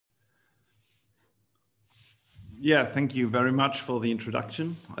Yeah, thank you very much for the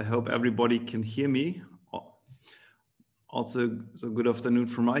introduction. I hope everybody can hear me. Also, so good afternoon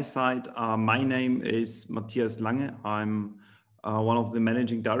from my side. My name is Matthias Lange. I'm one of the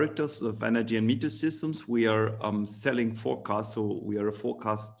managing directors of Energy and Meter Systems. We are selling forecasts, so we are a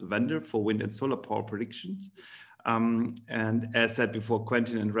forecast vendor for wind and solar power predictions. And as said before,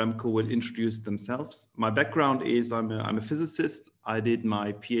 Quentin and Remco will introduce themselves. My background is I'm a physicist. I did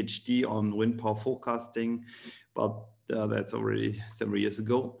my PhD on wind power forecasting, but that's already several years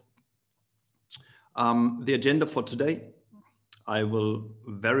ago. The agenda for today, I will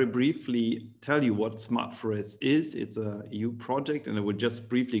very briefly tell you what Smart4RES is. It's a EU project, and I will just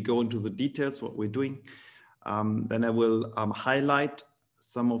briefly go into the details, what we're doing. Then I will highlight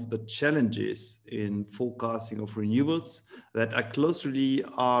some of the challenges in forecasting of renewables that are closely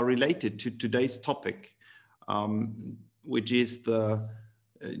related to today's topic, which is a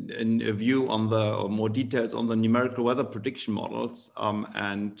view on or more details on the numerical weather prediction models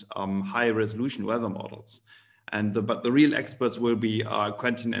and high resolution weather models. But the real experts will be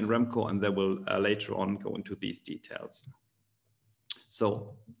Quentin and Remco, and they will later on go into these details.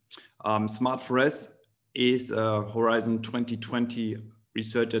 So Smart4RES is a Horizon 2020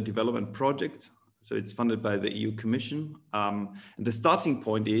 research and development project. So it's funded by the EU Commission. And the starting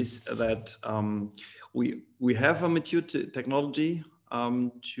point is that we have a mature technology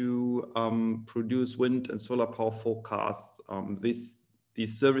to produce wind and solar power forecasts. These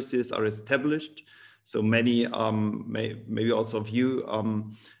services are established. So many, maybe also of you,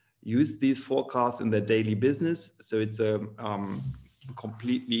 use these forecasts in their daily business. So it's a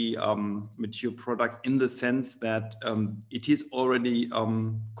completely mature product in the sense that it is already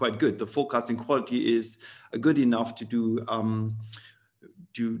quite good. The forecasting quality is good enough to do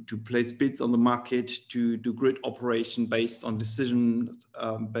to place bids on the market, to do grid operation based on decision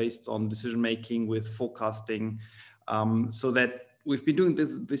making with forecasting. So that we've been doing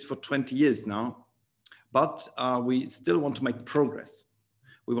this for 20 years now. But we still want to make progress.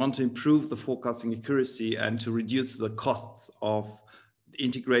 We want to improve the forecasting accuracy and to reduce the costs of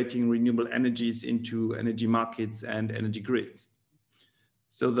integrating renewable energies into energy markets and energy grids.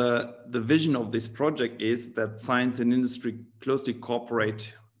 So the vision of this project is that science and industry closely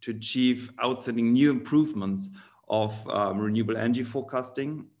cooperate to achieve outstanding new improvements of renewable energy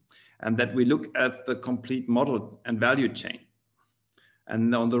forecasting, and that we look at the complete model and value chain.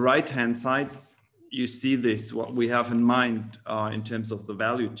 And on the right-hand side, you see this, what we have in mind in terms of the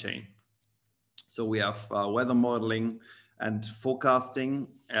value chain. So we have weather modeling and forecasting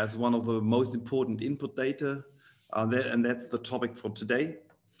as one of the most important input data, and that's the topic for today.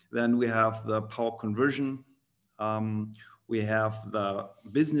 Then we have the power conversion. We have the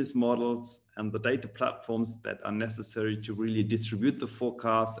business models and the data platforms that are necessary to really distribute the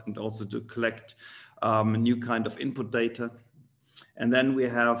forecast and also to collect a new kind of input data. And then we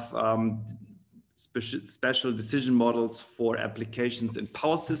have special decision models for applications in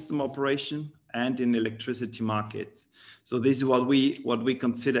power system operation and in electricity markets. So this is what we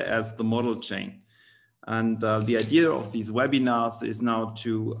consider as the model chain. And the idea of these webinars is now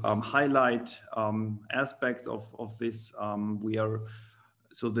to highlight aspects of this.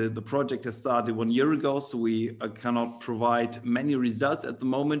 So the project has started 1 year ago, so we cannot provide many results at the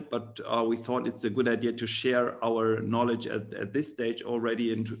moment, but we thought it's a good idea to share our knowledge at this stage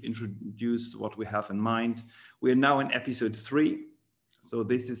already and to introduce what we have in mind. We are now in episode 3. So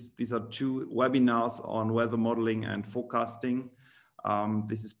these are 2 webinars on weather modeling and forecasting.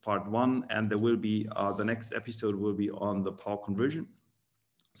 This is part 1, and there will be the next episode will be on the power conversion.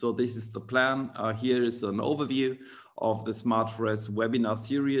 So this is the plan. Here is an overview of the Smart4RES webinar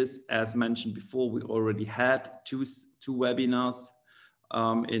series. As mentioned before, we already had two webinars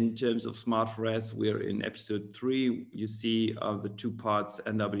in terms of Smart4RES. We're in episode 3. You see the 2 parts,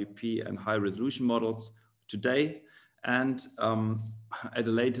 NWP and high resolution models today. And at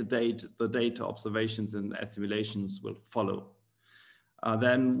a later date, the data observations and assimilations will follow.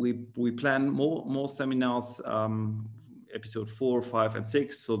 Then we plan more seminars, episode 4, 5, and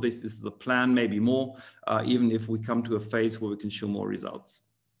 6. So this is the plan, maybe more, even if we come to a phase where we can show more results.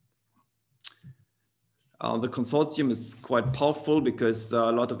 The consortium is quite powerful because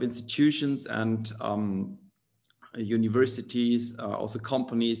a lot of institutions and universities, also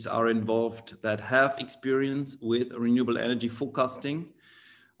companies are involved that have experience with renewable energy forecasting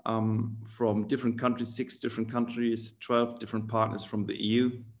from different countries, 6 different countries, 12 different partners from the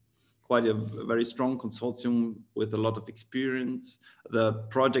EU. Quite a very strong consortium with a lot of experience. The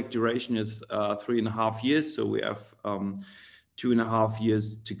project duration is 3.5 years, so we have 2.5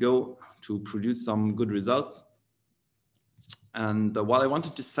 years to go to produce some good results. And what I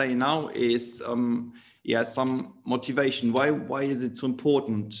wanted to say now is yeah, some motivation. Why is it so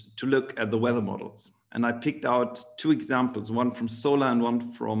important to look at the weather models? And I picked out two examples, one from solar and one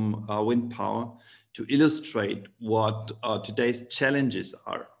from wind power, to illustrate what today's challenges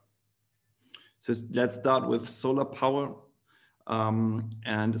are. So let's start with solar power.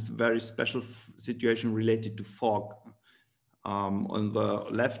 And it's a very special situation related to fog. On the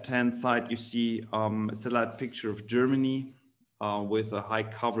left-hand side, you see a satellite picture of Germany with a high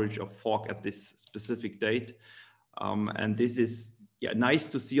coverage of fog at this specific date. And this is nice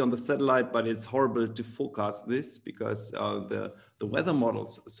to see on the satellite, but it's horrible to forecast this because the weather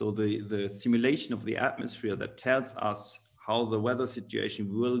models, so the simulation of the atmosphere that tells us how the weather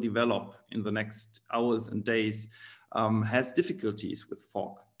situation will develop in the next hours and days, has difficulties with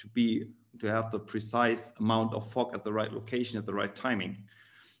fog to have the precise amount of fog at the right location at the right timing.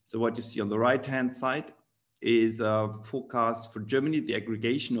 So what you see on the right-hand side is a forecast for Germany, the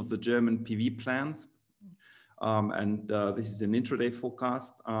aggregation of the German PV plants. This is an intraday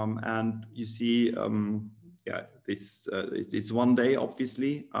forecast. And you see, it's 1 day,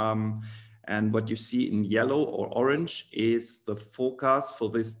 obviously. And what you see in yellow or orange is the forecast for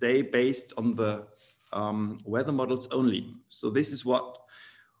this day based on the weather models only. So this is what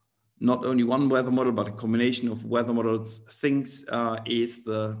not only one weather model, but a combination of weather models thinks is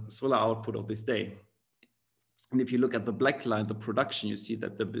the solar output of this day. And if you look at the black line, the production, you see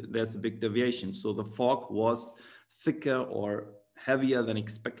that there's a big deviation. So the fog was thicker or heavier than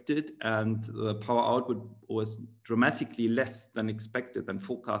expected, and the power output was dramatically less than expected and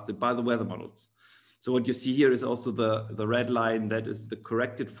forecasted by the weather models. So what you see here is also the red line. That is the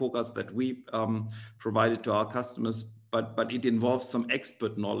corrected forecast that we provided to our customers, but it involves some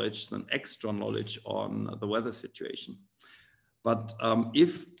expert knowledge, some extra knowledge on the weather situation. But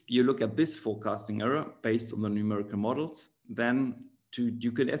if you look at this forecasting error based on the numerical models, then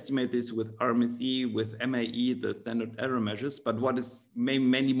you can estimate this with RMSE, with MAE, the standard error measures. But what is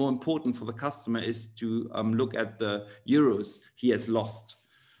mainly more important for the customer is to look at the euros he has lost.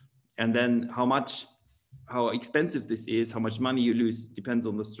 And then how expensive this is, how much money you lose, depends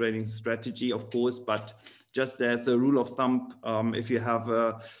on the trading strategy, of course. But just as a rule of thumb, if you have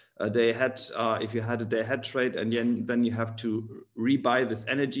a day ahead, if you had a day ahead trade, and then you have to rebuy this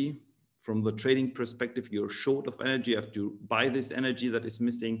energy from the trading perspective, you're short of energy, you have to buy this energy that is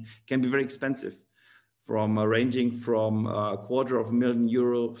missing, can be very expensive, from ranging from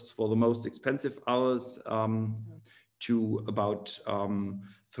 €250,000 for the most expensive hours to about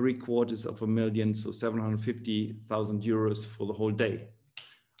 €750,000, so €750,000 for the whole day.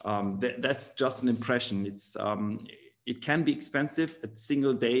 That's just an impression. It can be expensive at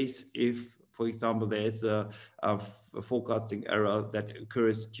single days if, for example, there is a forecasting error that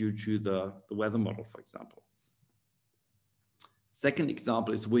occurs due to the weather model, for example. Second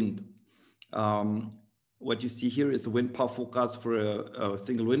example is wind. What you see here is a wind power forecast for a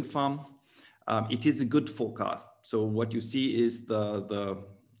single wind farm. It is a good forecast. So what you see is the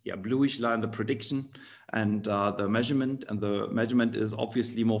bluish line, the prediction, and the measurement. And the measurement is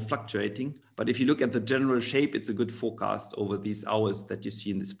obviously more fluctuating. But if you look at the general shape, it's a good forecast over these hours that you see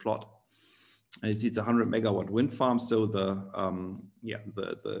in this plot. And you see it's a 100 megawatt wind farm. So the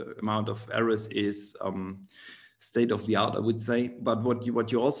amount of errors is state of the art, I would say. But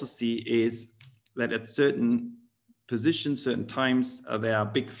what you also see is that at certain positions, certain times, there are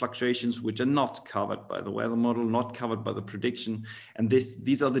big fluctuations which are not covered by the weather model, not covered by the prediction. And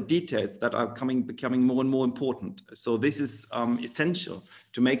these are the details that are becoming more and more important. So this is essential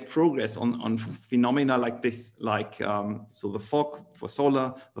to make progress on phenomena like this, so the fog for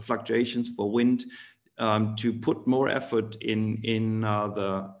solar, the fluctuations for wind, to put more effort in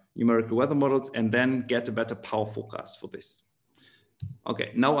the numerical weather models and then get a better power forecast for this.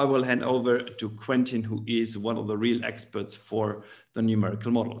 Okay, now I will hand over to Quentin, who is one of the real experts for the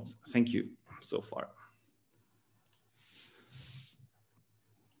numerical models. Thank you so far.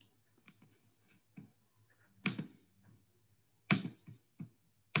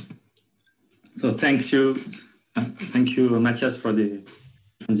 So thank you, Matthias, for the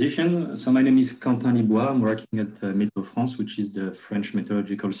transition. So my name is Quentin Libois. I'm working at Météo France, which is the French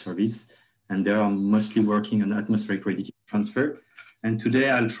meteorological service, and they are mostly working on atmospheric radiation transfer. And today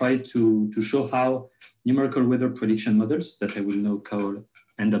I'll try to show how numerical weather prediction models, that I will now call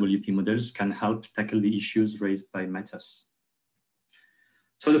NWP models, can help tackle the issues raised by Matthias.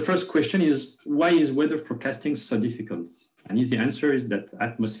 So the first question is, why is weather forecasting so difficult? An easy answer is that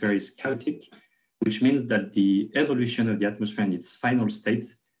atmosphere is chaotic, which means that the evolution of the atmosphere and its final state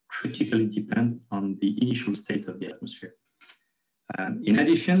critically depend on the initial state of the atmosphere. In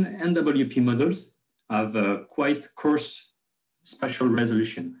addition, NWP models have a quite coarse spatial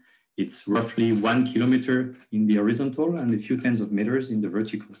resolution. It's roughly 1 kilometer in the horizontal and a few tens of meters in the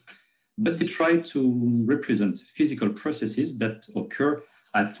vertical. But they try to represent physical processes that occur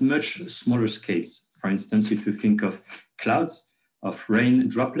at much smaller scales. For instance, if you think of clouds, of rain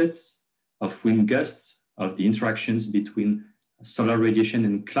droplets, of wind gusts, of the interactions between solar radiation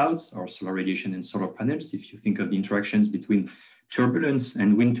and clouds, or solar radiation and solar panels, if you think of the interactions between turbulence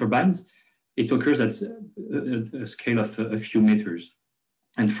and wind turbines, it occurs at a scale of a few meters.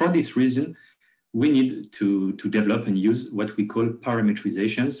 And for this reason, we need to develop and use what we call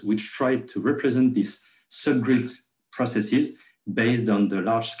parametrizations, which try to represent these subgrid processes based on the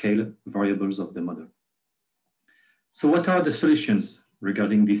large-scale variables of the model. So what are the solutions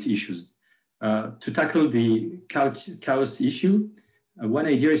regarding these issues? To tackle the chaos issue, one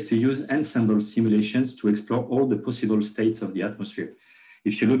idea is to use ensemble simulations to explore all the possible states of the atmosphere.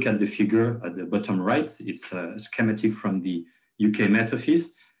 If you look at the figure at the bottom right, it's a schematic from the UK Met Office.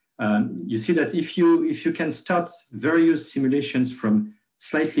 You see that if you can start various simulations from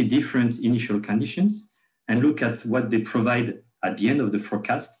slightly different initial conditions and look at what they provide at the end of the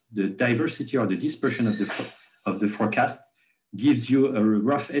forecast, the diversity or the dispersion of the forecast gives you a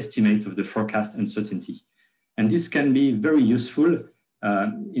rough estimate of the forecast uncertainty. And this can be very useful,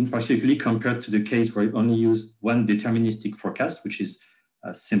 in particularly compared to the case where you only use one deterministic forecast, which is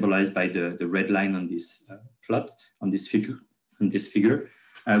symbolized by the red line on this plot, on this figure,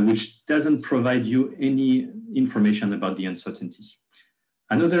 which doesn't provide you any information about the uncertainty.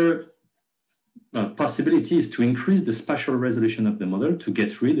 Another possibility is to increase the spatial resolution of the model to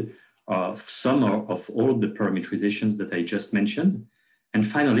get rid of some or of all the parametrizations that I just mentioned. And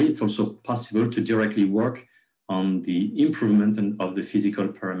finally, it's also possible to directly work on the improvement of the physical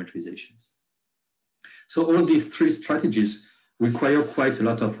parametrizations. So all these three strategies require quite a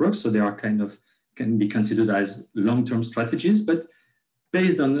lot of work, so they are can be considered as long-term strategies, but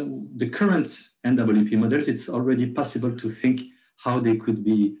based on the current NWP models, it's already possible to think how they could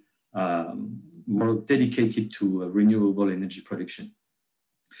be more dedicated to renewable energy production.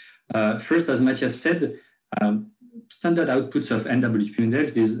 First, as Matthias said, standard outputs of NWP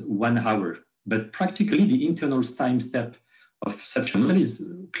models is 1 hour, but practically the internal time step of such a model is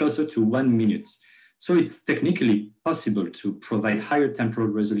closer to 1 minute. So it's technically possible to provide higher temporal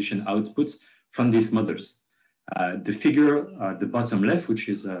resolution outputs from these models. The figure at the bottom left, which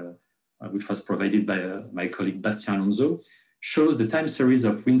was provided by my colleague Bastien Alonso, shows the time series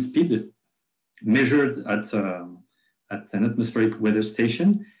of wind speed measured at an atmospheric weather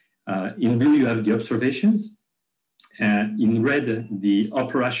station. In blue, you have the observations. In red, the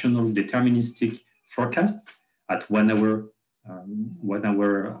operational deterministic forecasts at 1 hour, 1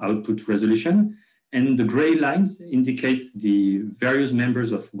 hour output resolution. And the gray lines indicate the various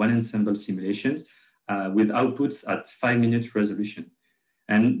members of one ensemble simulations with outputs at 5-minute resolution.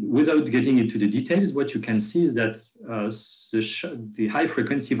 And without getting into the details, what you can see is that the high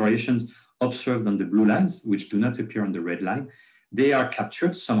frequency variations observed on the blue lines, which do not appear on the red line, they are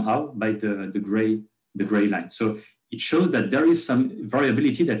captured somehow by the gray line. So it shows that there is some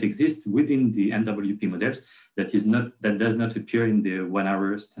variability that exists within the NWP models that does not appear in the 1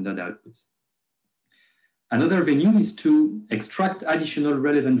 hour standard outputs. Another venue is to extract additional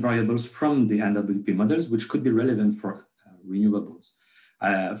relevant variables from the NWP models, which could be relevant for renewables.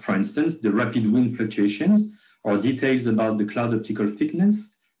 For instance, the rapid wind fluctuations, or details about the cloud optical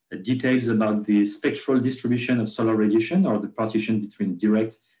thickness, details about the spectral distribution of solar radiation, or the partition between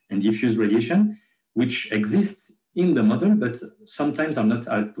direct and diffuse radiation, which exists in the model, but sometimes are not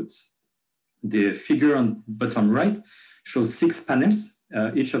outputs. The figure on bottom right shows 6 panels.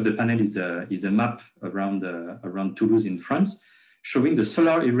 Each of the panels is a map around Toulouse in France, showing the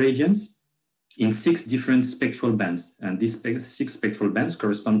solar irradiance in 6 different spectral bands. And these 6 spectral bands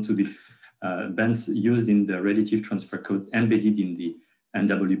correspond to the bands used in the radiative transfer code embedded in the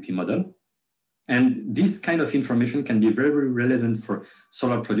NWP model. And this kind of information can be very relevant for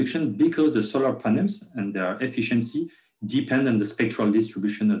solar production because the solar panels and their efficiency depend on the spectral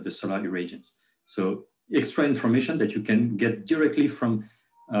distribution of the solar irradiance. So extra information that you can get directly from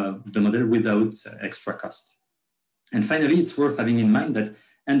the model without extra cost. And finally, it's worth having in mind that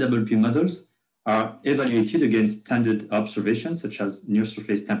NWP models are evaluated against standard observations such as near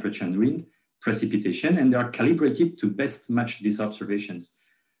surface temperature and wind, precipitation, and they are calibrated to best match these observations.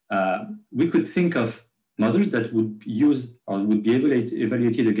 We could think of models that would use or would be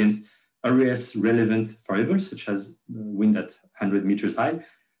evaluated against RES relevant variables such as wind at 100 meters high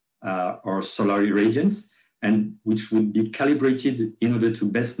or solar irradiance, and which would be calibrated in order to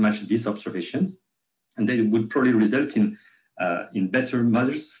best match these observations. And they would probably result in better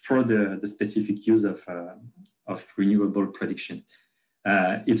models for the specific use of renewable prediction.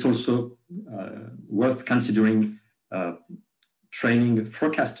 It's also worth considering training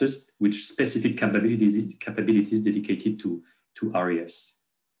forecasters with specific capabilities dedicated to RES.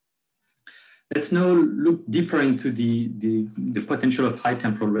 Let's now look deeper into the potential of high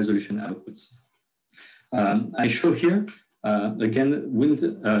temporal resolution outputs. I show here, again,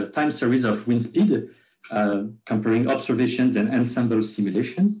 time series of wind speed, comparing observations and ensemble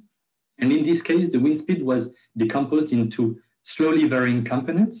simulations. And in this case, the wind speed was decomposed into slowly varying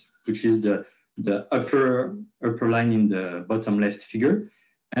components, which is the upper line in the bottom left figure,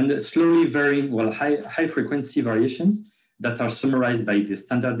 and slowly varying, well, high frequency variations that are summarized by the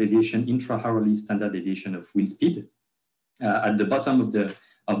standard deviation, intra-hourly standard deviation of wind speed at the bottom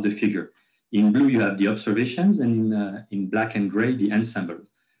of the figure. In blue, you have the observations, and in black and gray, the ensemble.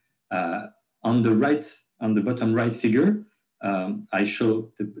 On the bottom right figure, I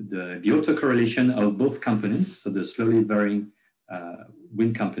show the autocorrelation of both components, so the slowly varying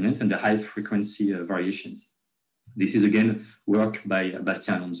wind component and the high frequency variations. This is again work by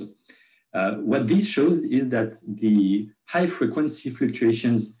Bastien Alonso. What this shows is that the high frequency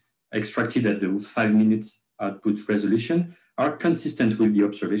fluctuations extracted at the 5-minute output resolution are consistent with the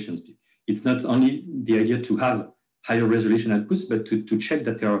observations. It's not only the idea to have higher resolution outputs, but to check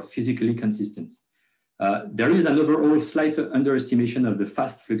that they are physically consistent. There is an overall slight underestimation of the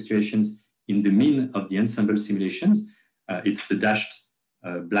fast fluctuations in the mean of the ensemble simulations. It's the dashed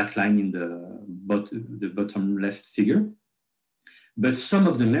black line in the bottom left figure. But some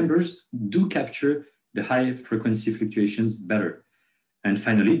of the members do capture the high frequency fluctuations better. And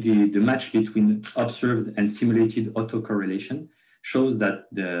finally, the match between observed and simulated autocorrelation shows that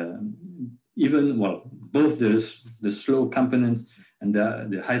both the slow components and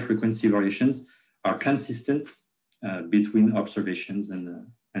the high frequency variations are consistent between observations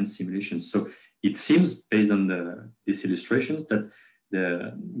and simulations. So it seems, based on these illustrations, that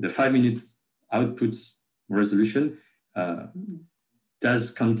the 5-minute output resolution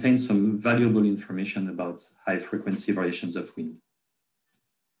does contain some valuable information about high frequency variations of wind.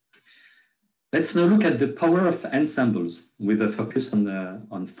 Let's now look at the power of ensembles with a focus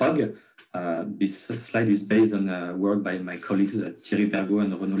on fog. This slide is based on work by my colleagues Thierry Bergot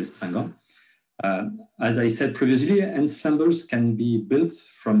and Renaud Lestringant. As I said previously, ensembles can be built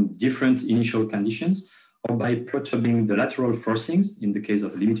from different initial conditions or by perturbing the lateral forcings in the case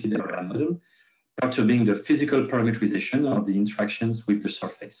of a limited area model, perturbing the physical parametrization or the interactions with the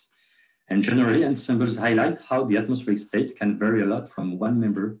surface. And generally, ensembles highlight how the atmospheric state can vary a lot from one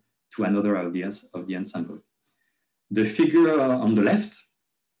member to another of the ensemble. The figure on the left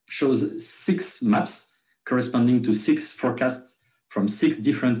shows 6 maps corresponding to 6 forecasts from 6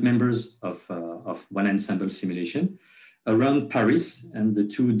 different members of one ensemble simulation around Paris, and the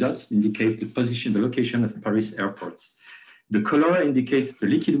 2 dots indicate the location of Paris airports. The color indicates the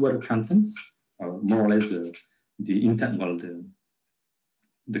liquid water content, or more or less the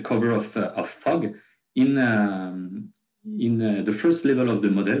cover of fog in the first level of the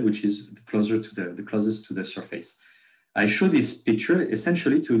model, which is the closest to the surface. I show this picture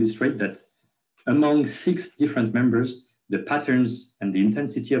essentially to illustrate that among 6 different members, the patterns and the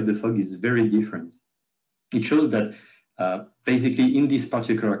intensity of the fog is very different. It shows that basically in this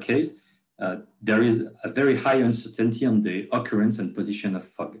particular case, there is a very high uncertainty on the occurrence and position of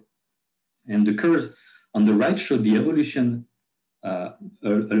fog. And the curves on the right show the evolution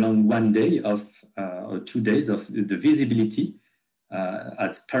along one day or 2 days of the visibility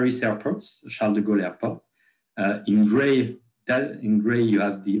at Paris airports, Charles de Gaulle Airport. In gray, you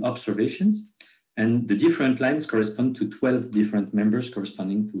have the observations, and the different lines correspond to 12 different members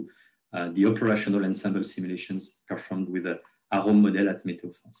corresponding to the operational ensemble simulations performed with a Arome model at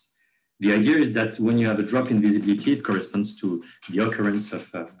Météo France. The idea is that when you have a drop in visibility, it corresponds to the occurrence of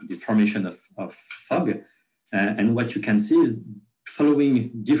the formation of fog. And what you can see is,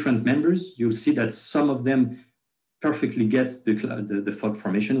 following different members, you'll see that some of them perfectly get the fog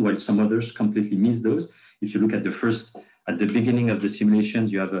formation, while some others completely miss those. If you look at at the beginning of the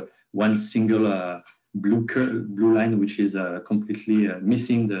simulations, you have one single blue line, which is completely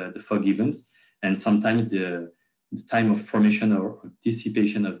missing the fog events. And sometimes the time of formation or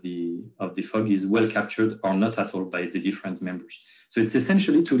dissipation of the fog is well captured or not at all by the different members. So it's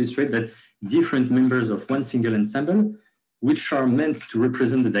essentially to illustrate that different members of one single ensemble, which are meant to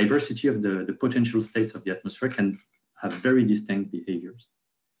represent the diversity of the potential states of the atmosphere, can have very distinct behaviors.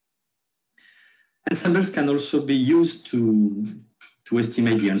 Ensembles can also be used to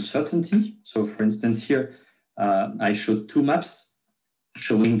estimate the uncertainty. So for instance, here I showed 2 maps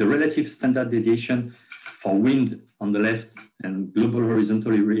showing the relative standard deviation for wind on the left and global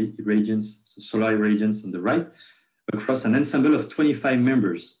horizontal irradiance, so solar irradiance on the right, across an ensemble of 25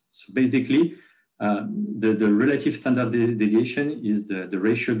 members. So basically, the relative standard deviation is the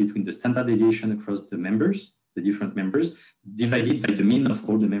ratio between the standard deviation across the members, the different members, divided by the mean of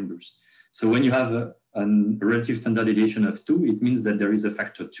all the members. So when you have a relative standard deviation of 2, it means that there is a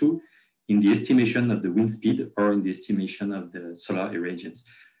factor 2 in the estimation of the wind speed or in the estimation of the solar irradiance.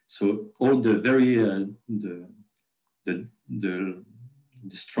 So all the very, the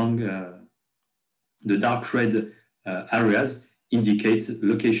strong, the dark red areas indicate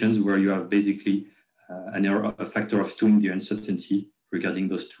locations where you have basically an error, a factor of 2 in the uncertainty regarding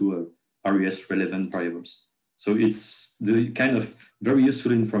those two RES relevant variables. So it's the kind of very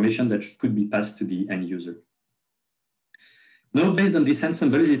useful information that could be passed to the end user. Now, based on these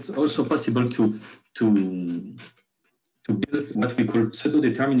ensembles, it's also possible to build what we call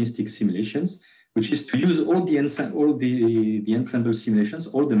pseudo-deterministic simulations, which is to use all the ensemble simulations,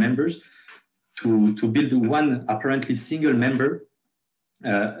 all the members, to build one apparently single member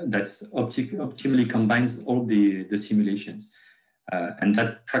that optimally combines all the simulations. And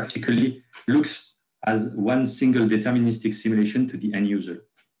that practically looks as one single deterministic simulation to the end user.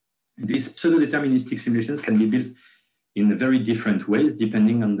 These pseudo-deterministic simulations can be built in very different ways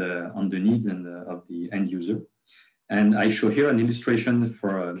depending on the needs of the end user. And I show here an illustration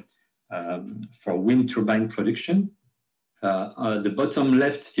for wind turbine production. The bottom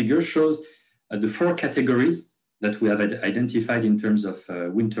left figure shows the 4 categories that we have identified in terms of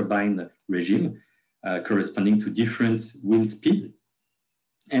wind turbine regime, corresponding to different wind speeds.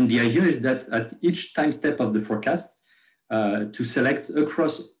 And the idea is that at each time step of the forecast, to select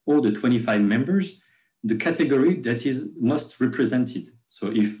across all the 25 members, the category that is most represented.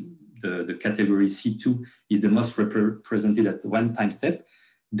 So if the category C2 is the most represented at one time step,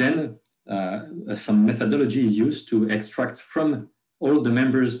 then some methodology is used to extract from all the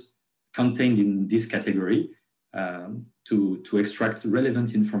members contained in this category to extract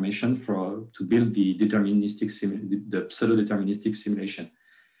relevant information to build the pseudo-deterministic simulation.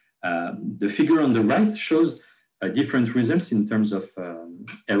 The figure on the right shows different results in terms of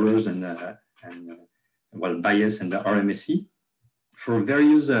errors and bias and the RMSE for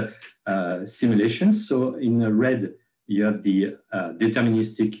various simulations. So in red, you have the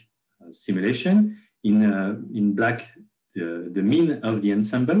deterministic simulation. In black, the mean of the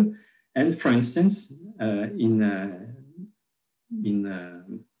ensemble. And for instance, in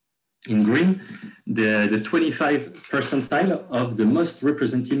green, the 25 percentile of the most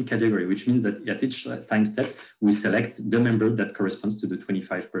representing category, which means that at each time step, we select the member that corresponds to the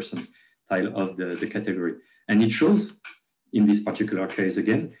 25 percentile of the category. And it shows, in this particular case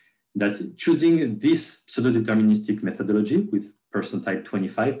again, that choosing this pseudo-deterministic methodology with percentile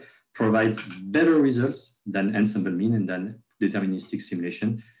 25 provides better results than ensemble mean and than deterministic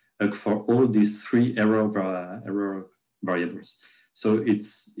simulation for all these 3 error variables. So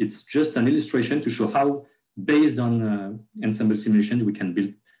it's just an illustration to show how, based on ensemble simulation, we can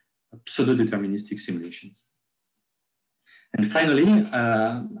build pseudo-deterministic simulations. And finally,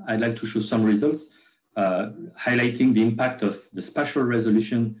 I'd like to show some results highlighting the impact of the spatial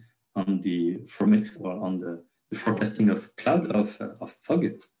resolution on the forecasting of cloud, of fog.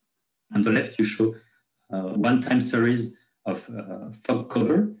 On the left, you show one-time series of fog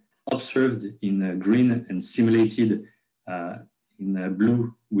cover observed in green and simulated in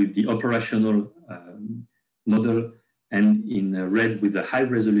blue with the operational model, and in red with the higher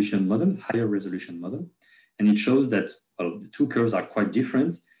resolution model. And it shows that the 2 curves are quite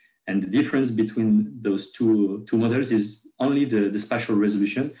different. And the difference between those two models is only the spatial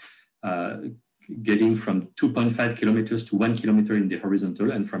resolution, getting from 2.5 kilometers to 1 kilometer in the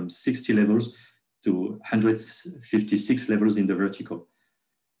horizontal and from 60 levels to 156 levels in the vertical.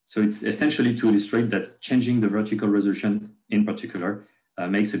 So it's essentially to illustrate that changing the vertical resolution in particular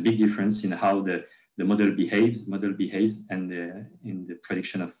makes a big difference in how the model behaves and in the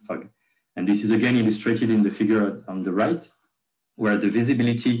prediction of fog. And this is again illustrated in the figure on the right, where the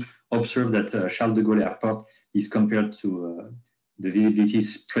visibility observed at Charles de Gaulle Airport is compared to the visibility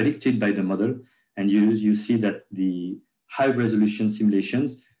predicted by the model. And you see that the high resolution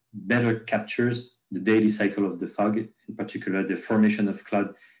simulations better captures the daily cycle of the fog, in particular the formation of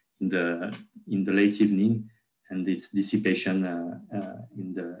cloud in the late evening and its dissipation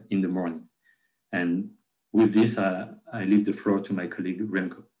in the morning. And with this, I leave the floor to my colleague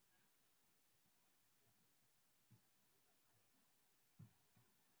Remco.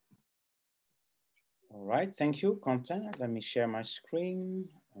 All right, thank you, Quentin. Let me share my screen.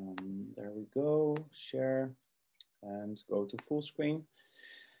 There we go, share and go to full screen.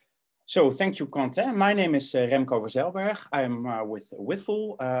 So thank you, Quentin. My name is Remco Verzelberg. I'm with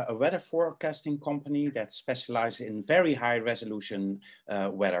Wiffle, a weather forecasting company that specializes in very high resolution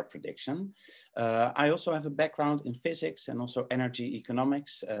weather prediction. I also have a background in physics and also energy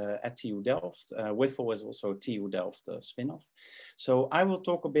economics at TU Delft. Wiffle is also a TU Delft spin-off. So I will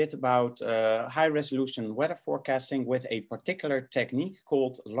talk a bit about high resolution weather forecasting with a particular technique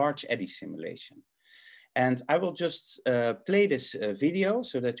called Large-Eddy simulation. And I will just play this video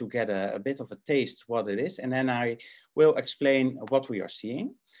so that you get a bit of a taste what it is. And then I will explain what we are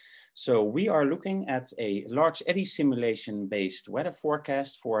seeing. So we are looking at a Large-Eddy simulation based weather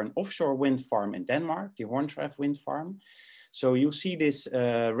forecast for an offshore wind farm in Denmark, the Horntreff wind farm. So you see this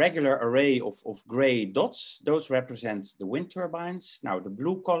regular array of gray dots. Those represent the wind turbines. Now the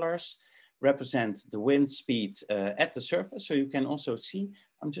blue colors represent the wind speed at the surface. So you can also see,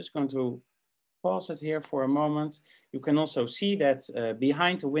 I'm just going to pause it here for a moment. You can also see that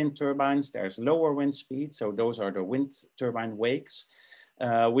behind the wind turbines, there's lower wind speed. So those are the wind turbine wakes.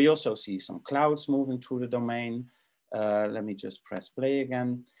 We also see some clouds moving through the domain. Let me just press play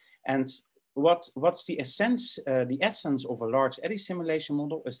again. And what's the essence of a Large-Eddy simulation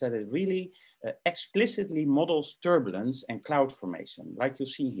model is that it really explicitly models turbulence and cloud formation, like you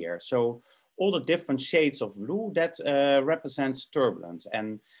see here. So all the different shades of blue that represents turbulence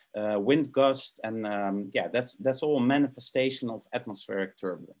and wind gust, and yeah, that's all manifestation of atmospheric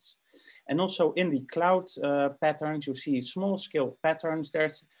turbulence. And also in the cloud patterns, you see small scale patterns.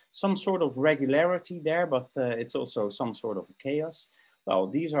 There's some sort of regularity there, but it's also some sort of chaos. Well,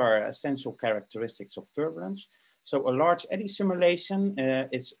 these are essential characteristics of turbulence. So a Large-Eddy simulation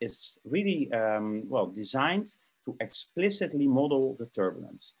is really well designed to explicitly model the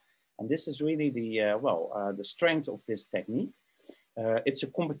turbulence. And this is really the strength of this technique. It's a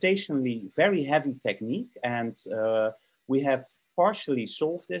computationally very heavy technique, and we have partially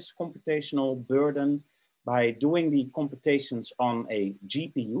solved this computational burden by doing the computations on a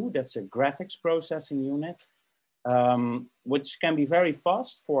GPU, that's a graphics processing unit, which can be very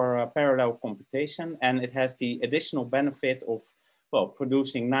fast for parallel computation, and it has the additional benefit of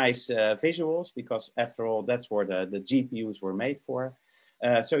producing nice visuals, because after all, that's what the GPUs were made for.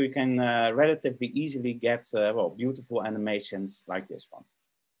 So you can relatively easily get beautiful animations like this one.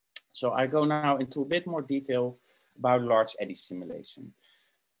 So I go now into a bit more detail about Large-Eddy simulation.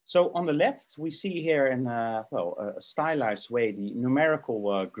 So on the left, we see here in a stylized way the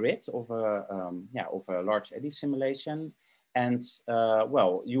numerical grid of a Large-Eddy simulation. And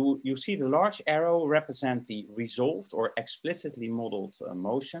you see the large arrow represent the resolved or explicitly modeled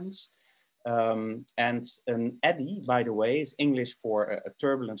motions. And an eddy, by the way, is English for a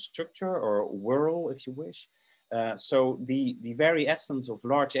turbulent structure or whirl, if you wish. So the very essence of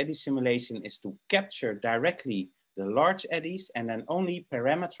Large-Eddy simulation is to capture directly the large eddies and then only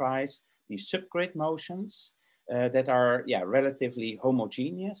parameterize the subgrid motions that are relatively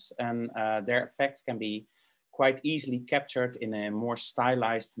homogeneous, and their effect can be quite easily captured in a more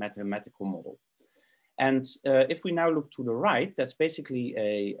stylized mathematical model. And if we now look to the right, that's basically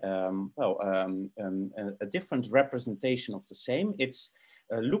a different representation of the same. It's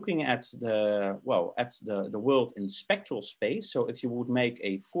looking at the world in spectral space. So if you would make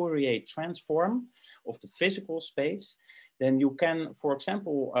a Fourier transform of the physical space, then you can, for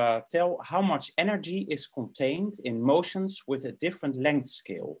example, tell how much energy is contained in motions with a different length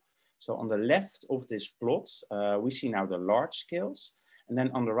scale. So on the left of this plot, we see now the large scales. And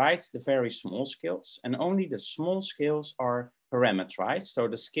then on the right, the very small scales, and only the small scales are parameterized. So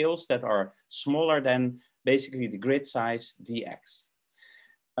the scales that are smaller than basically the grid size dx.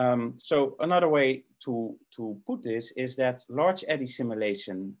 So another way to put this is that Large-Eddy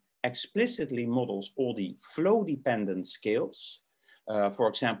simulation explicitly models all the flow-dependent scales. For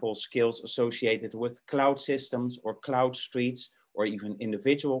example, scales associated with cloud systems or cloud streets, or even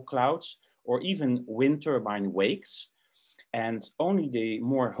individual clouds, or even wind turbine wakes. And only the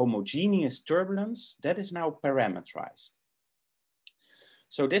more homogeneous turbulence that is now parameterized.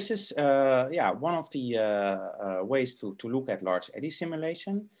 So this is one of the ways to look at Large-Eddy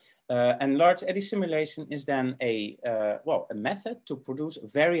simulation. And Large-Eddy simulation is then a method to produce a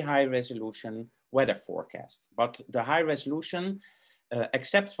very high resolution weather forecast. But the high resolution,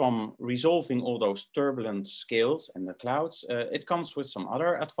 except from resolving all those turbulent scales and the clouds, it comes with some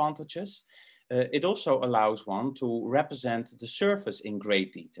other advantages. It also allows one to represent the surface in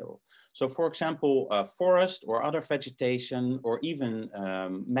great detail. So for example, forest or other vegetation, or even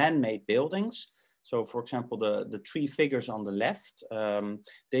man-made buildings. So for example, the three figures on the left,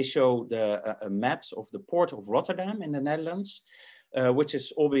 they show the maps of the port of Rotterdam in the Netherlands. which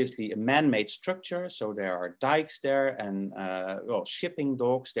is obviously a man-made structure. So there are dikes there and well, shipping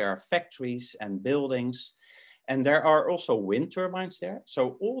docks, there are factories and buildings. And there are also wind turbines there.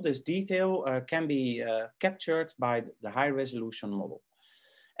 So all this detail can be captured by the high resolution model.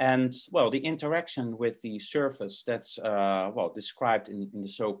 And well, the interaction with the surface, that's well, described in the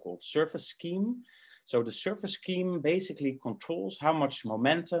so-called surface scheme. So the surface scheme basically controls how much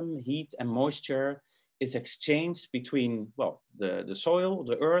momentum, heat and moisture is exchanged between, well, the soil,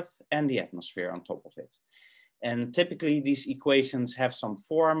 the earth and the atmosphere on top of it. And typically these equations have some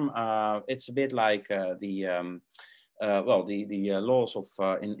form. It's a bit like the laws of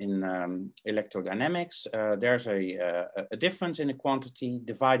in electrodynamics. There's a difference in the quantity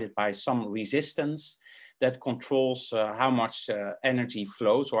divided by some resistance that controls how much energy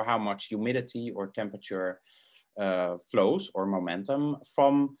flows or how much humidity or temperature flows or momentum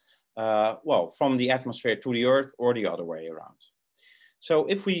from, well, from the atmosphere to the earth or the other way around. So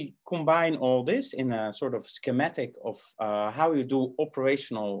if we combine all this in a sort of schematic of how you do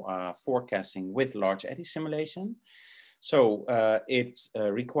operational forecasting with Large-Eddy simulation. So it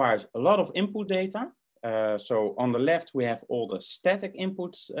requires a lot of input data. So on the left, we have all the static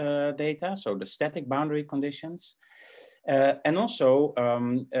input data, so the static boundary conditions. And also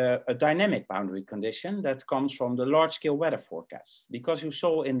a dynamic boundary condition that comes from the large-scale weather forecasts. Because you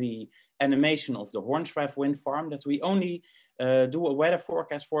saw in the animation of the Hornsreef wind farm that we only do a weather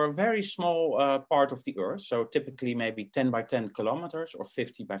forecast for a very small part of the Earth. So typically maybe 10 by 10 kilometers or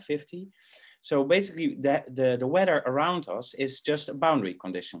 50 by 50. So basically the weather around us is just a boundary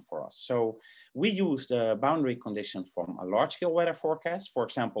condition for us. So we use the boundary condition from a large-scale weather forecast, for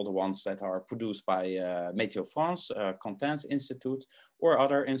example, the ones that are produced by Météo France, Quentin's Institute, or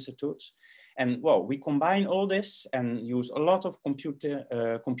other institutes. And well, we combine all this and use a lot of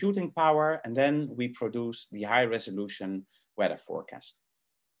computing power, and then we produce the high-resolution weather forecast.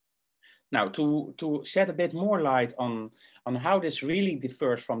 Now, to shed a bit more light on how this really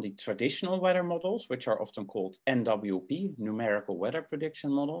differs from the traditional weather models, which are often called NWP, numerical weather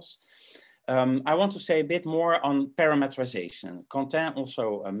prediction models, I want to say a bit more on parametrization. Quentin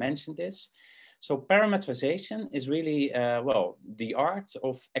also mentioned this. So parametrization is really, well, the art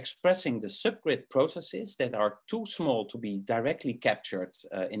of expressing the subgrid processes that are too small to be directly captured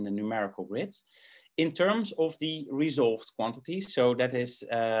in the numerical grid in terms of the resolved quantities. So that is,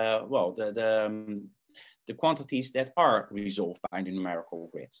 well, the quantities that are resolved by the numerical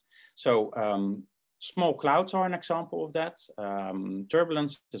grid. So small clouds are an example of that.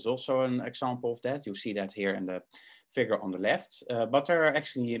 Turbulence is also an example of that. You see that here in the figure on the left, but there are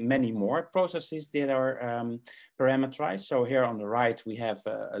actually many more processes that are parameterized. So here on the right, we have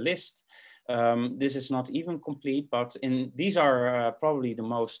a list. This is not even complete, but these are probably the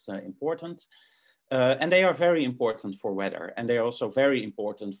most important. And they are very important for weather. And they are also very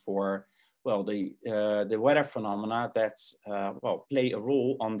important for, well, the weather phenomena that, well, play a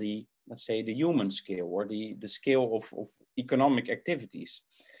role on the, let's say, the human scale or the scale of economic activities.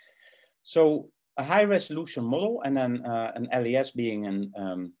 So a high resolution model and then an LES being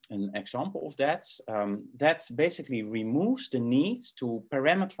an example of that, that basically removes the need to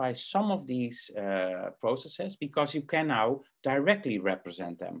parameterize some of these processes because you can now directly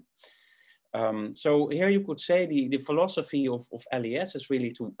represent them. So here you could say the philosophy of LES is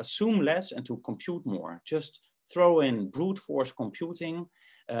really to assume less and to compute more. Just throw in brute force computing,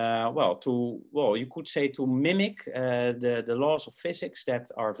 well, you could say to mimic the laws of physics that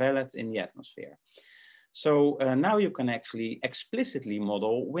are valid in the atmosphere. So now you can actually explicitly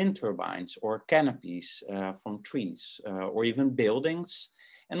model wind turbines or canopies from trees or even buildings.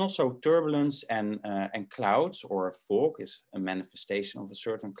 And also turbulence and clouds, or fog is a manifestation of a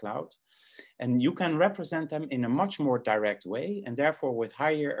certain cloud. And you can represent them in a much more direct way and therefore with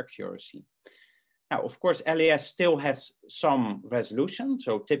higher accuracy. Now, of course, LES still has some resolution.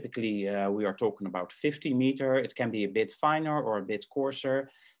 So typically we are talking about 50 meter. It can be a bit finer or a bit coarser,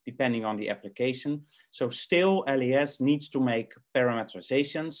 depending on the application. So still LES needs to make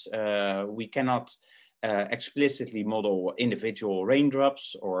parameterizations. We cannot explicitly model individual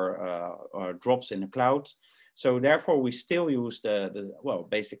raindrops or drops in the cloud. So therefore we still use well,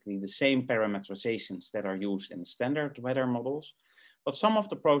 basically the same parameterizations that are used in standard weather models, but some of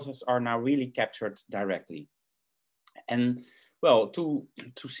the processes are now really captured directly. And well, to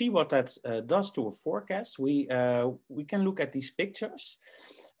see what that does to a forecast, we can look at these pictures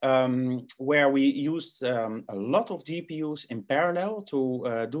where we used a lot of GPUs in parallel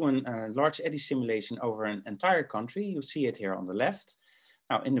to do a Large-Eddy simulation over an entire country. You see it here on the left.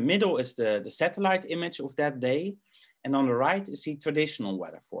 Now, in the middle is the satellite image of that day. And on the right is the traditional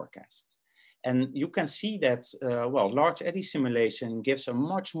weather forecast. And you can see that, well, Large-Eddy simulation gives a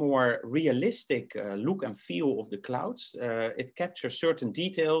much more realistic look and feel of the clouds. It captures certain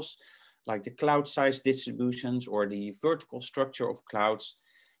details like the cloud size distributions or the vertical structure of clouds.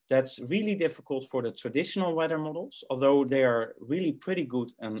 That's really difficult for the traditional weather models, although they are really pretty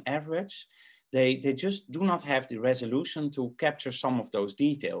good on average. They just do not have the resolution to capture some of those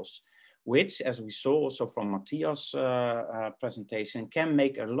details, which, as we saw also from Matthias' presentation, can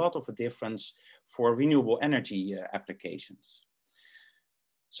make a lot of a difference for renewable energy applications.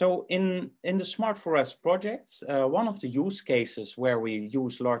 So in the Smart4RES project, one of the use cases where we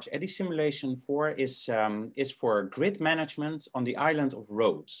use Large-Eddy simulation for is for grid management on the island of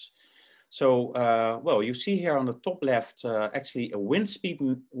Rhodes. So, well, you see here on the top left, actually a wind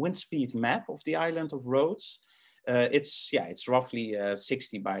speed map of the island of Rhodes. It's roughly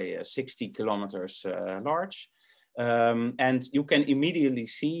 60 by 60 kilometers large. And you can immediately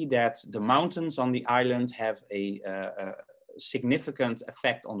see that the mountains on the island have a significant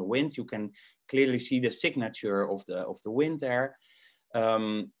effect on the wind. You can clearly see the signature of the wind there.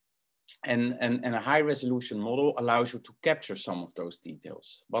 And a high resolution model allows you to capture some of those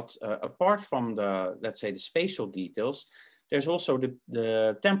details. But apart from the, let's say, the spatial details, there's also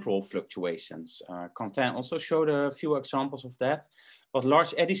the temporal fluctuations. Quentin also showed a few examples of that. But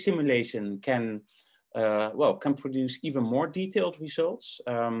Large-Eddy simulation can produce even more detailed results.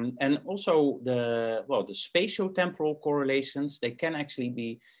 And also the spatial temporal correlations, they can actually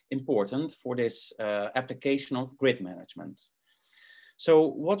be important for this application of grid management. So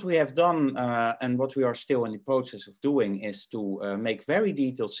what we have done and what we are still in the process of doing is to make very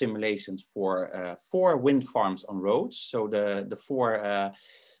detailed simulations for 4 wind farms on Rhodes. So the 4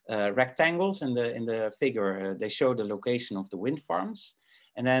 rectangles in the figure, they show the location of the wind farms.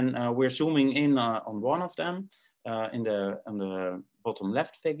 And then we're zooming in on one of them on the bottom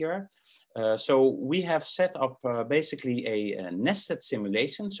left figure. So we have set up basically a nested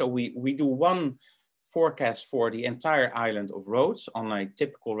simulation. So we do one forecast for the entire island of Rhodes on a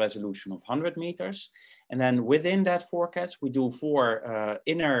typical resolution of 100 meters. And then within that forecast, we do 4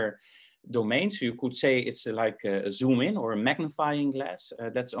 inner domains. So you could say it's like a zoom in or a magnifying glass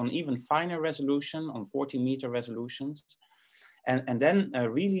that's on even finer resolution, on 40-meter resolutions. And then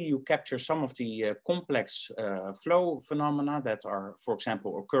really you capture some of the complex flow phenomena that are, for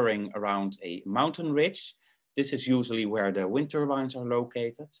example, occurring around a mountain ridge. This is usually where the wind turbines are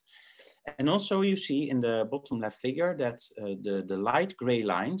located. And also you see in the bottom left figure that the light gray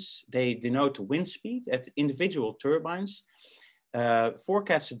lines, they denote the wind speed at individual turbines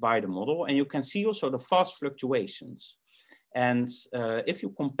forecasted by the model. And you can see also the fast fluctuations. And if you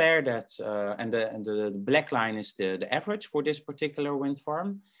compare that, and the black line is the average for this particular wind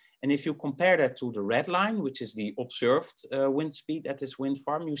farm. And if you compare that to the red line, which is the observed wind speed at this wind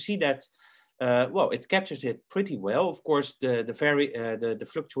farm, you see that well, it captures it pretty well. Of course, the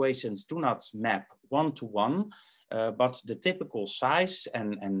fluctuations do not map one-to-one, but the typical size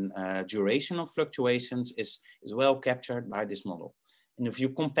and duration of fluctuations is well captured by this model. And if you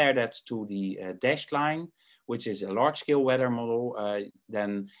compare that to the dashed line, which is a large-scale weather model,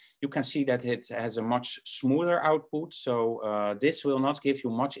 then you can see that it has a much smoother output. So this will not give you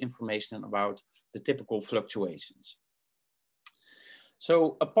much information about the typical fluctuations.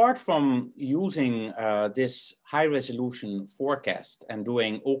 So apart from using this high resolution forecast and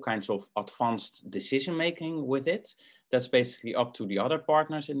doing all kinds of advanced decision making with it, that's basically up to the other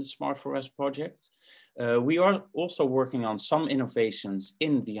partners in the Smart4RES project. We are also working on some innovations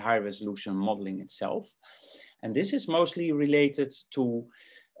in the high resolution modeling itself. And this is mostly related to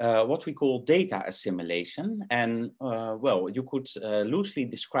what we call data assimilation. And well, you could loosely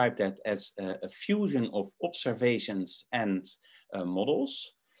describe that as a fusion of observations and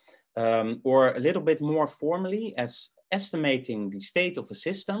models, or a little bit more formally as estimating the state of a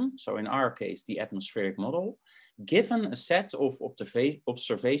system. So in our case, the atmospheric model, given a set of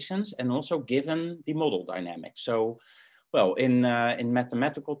observations and also given the model dynamics. So, well, in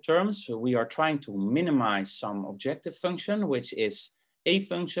mathematical terms, we are trying to minimize some objective function, which is a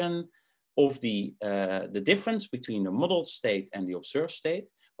function of the difference between the modeled state and the observed state,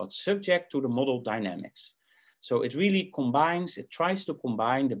 but subject to the model dynamics. So it really combines, it tries to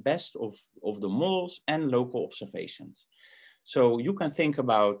combine the best of the models and local observations. So you can think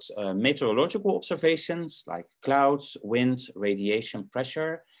about meteorological observations like clouds, wind, radiation,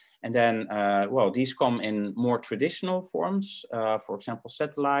 pressure. And then, well, these come in more traditional forms, for example,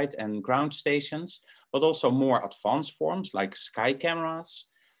 satellite and ground stations, but also more advanced forms like sky cameras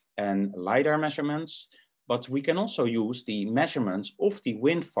and LiDAR measurements. But we can also use the measurements of the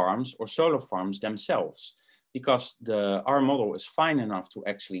wind farms or solar farms themselves. because our model is fine enough to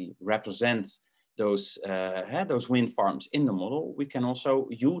actually represent those wind farms in the model, we can also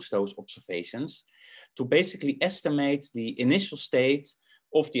use those observations to basically estimate the initial state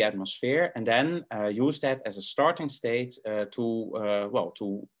of the atmosphere, and then use that as a starting state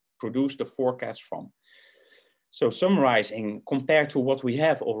to produce the forecast from. So summarizing, compared to what we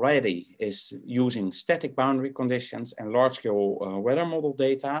have already, is using static boundary conditions and large-scale weather model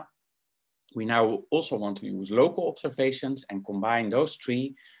data. We now also want to use local observations and combine those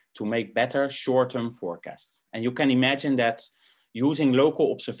three to make better short-term forecasts. And you can imagine that using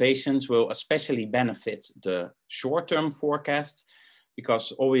local observations will especially benefit the short-term forecast,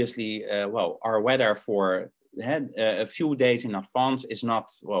 because obviously, our weather for a few days in advance is not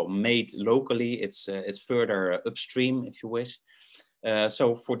made locally. It's further upstream, if you wish.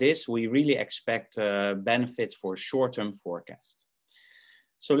 So for this, we really expect benefits for short-term forecast.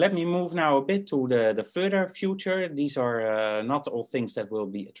 So let me move now a bit to the further future. These are not all things that will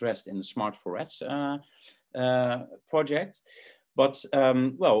be addressed in the Smart4RES project. But,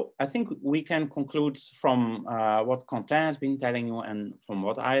 I think we can conclude from what Quentin has been telling you and from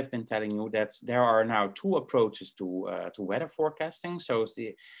what I have been telling you that there are now two approaches to weather forecasting. So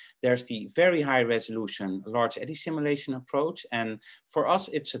there's the very high resolution Large-Eddy simulation approach. And for us,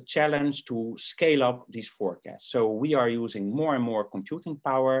 it's a challenge to scale up these forecasts. So we are using more and more computing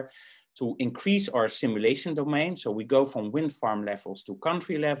power to increase our simulation domain. So we go from wind farm levels to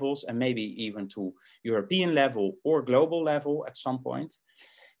country levels and maybe even to European level or global level at some point.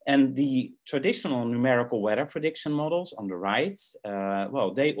 And the traditional numerical weather prediction models on the right,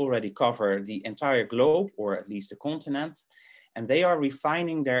 they already cover the entire globe or at least the continent. And they are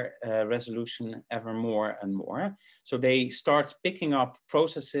refining their resolution ever more and more. So they start picking up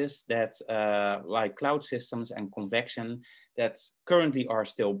processes that, like cloud systems and convection, that currently are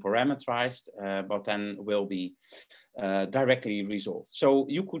still parameterized, but then will be directly resolved. So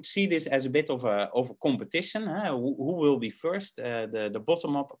you could see this as a bit of a competition. Who will be first, the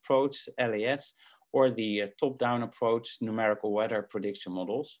bottom-up approach, LAS, or the top-down approach, numerical weather prediction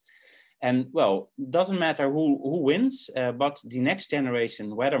models. And doesn't matter who wins, but the next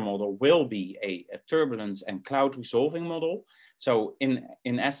generation weather model will be a turbulence and cloud resolving model. So in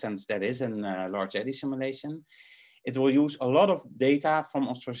essence, that is a Large-Eddy simulation. It will use a lot of data from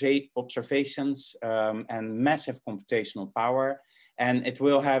observations and massive computational power. And it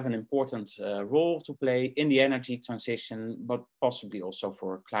will have an important role to play in the energy transition, but possibly also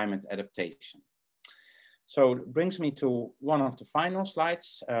for climate adaptation. So it brings me to one of the final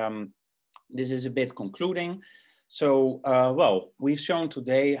slides. This is a bit concluding. So, we've shown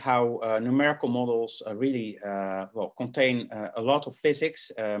today how numerical models really contain a lot of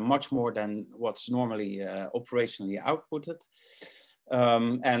physics, much more than what's normally operationally outputted.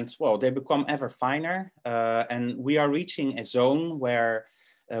 They become ever finer. And we are reaching a zone where,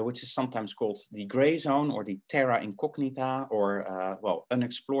 which is sometimes called the gray zone or the terra incognita or,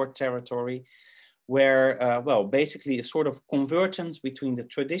 unexplored territory, where, basically a sort of convergence between the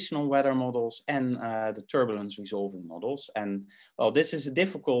traditional weather models and the turbulence resolving models. And, this is a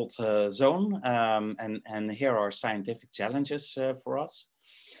difficult zone, and here are scientific challenges for us.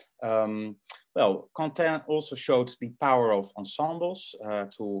 Quentin also showed the power of ensembles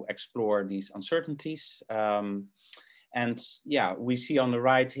to explore these uncertainties. We see on the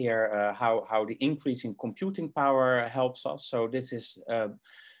right here how the increase in computing power helps us. So this is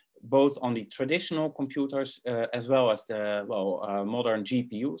both on the traditional computers as well as the modern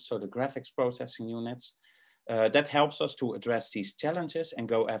GPUs, so the graphics processing units. That helps us to address these challenges and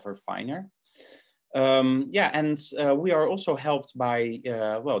go ever finer. We are also helped by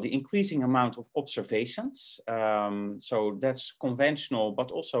the increasing amount of observations. So that's conventional,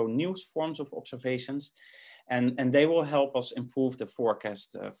 but also new forms of observations, and they will help us improve the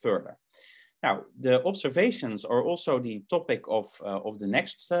forecast further. Now, the observations are also the topic of the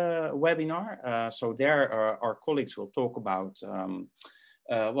next webinar. So there our colleagues will talk about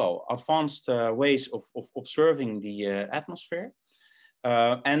advanced ways of observing the atmosphere,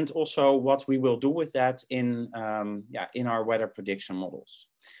 and also what we will do with that in our weather prediction models.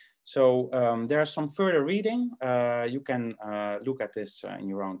 So there's some further reading. You can look at this in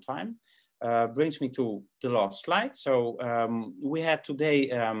your own time. Brings me to the last slide. So we had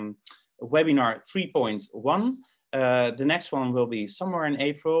today webinar 3.1. The next one will be somewhere in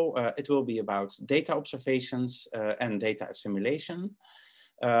April. It will be about data observations and data assimilation.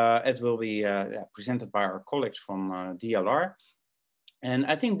 It will be presented by our colleagues from DLR. And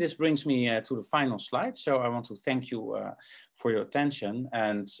I think this brings me to the final slide. So I want to thank you for your attention.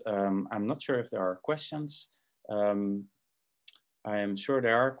 And I'm not sure if there are questions. I am sure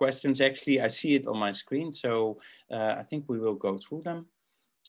there are questions. Actually, I see it on my screen, so I think we will go through them.